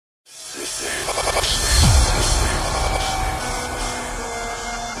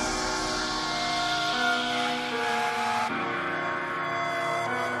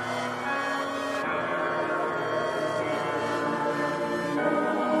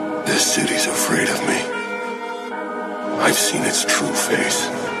This city's afraid of me. I've seen its true face.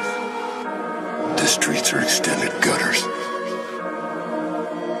 The streets are extended gutters.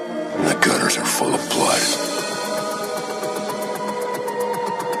 And the gutters are full of blood.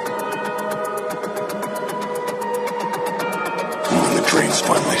 And when the drains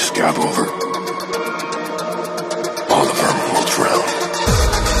finally scab over, all the vermin will drown.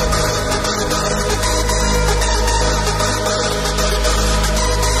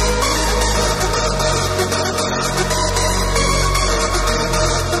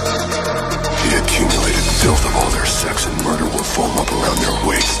 Filth of all their sex and murder will foam up around their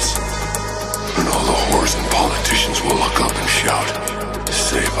waists. And all the whores and politicians will look up and shout,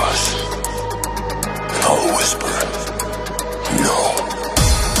 "Save us." And I'll whisper, "No."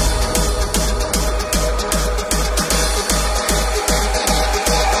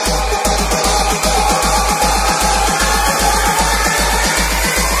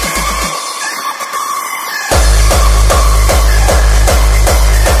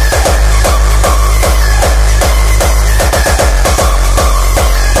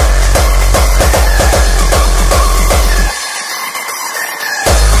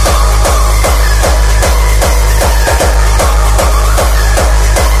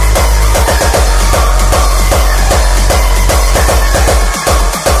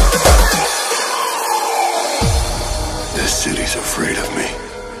 This city's afraid of me.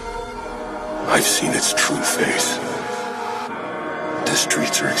 I've seen its true face. The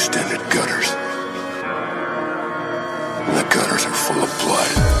streets are extended gutters. And the gutters are full of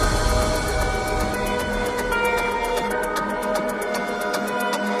blood.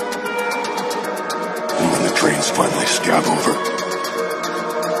 And when the drains finally scab over,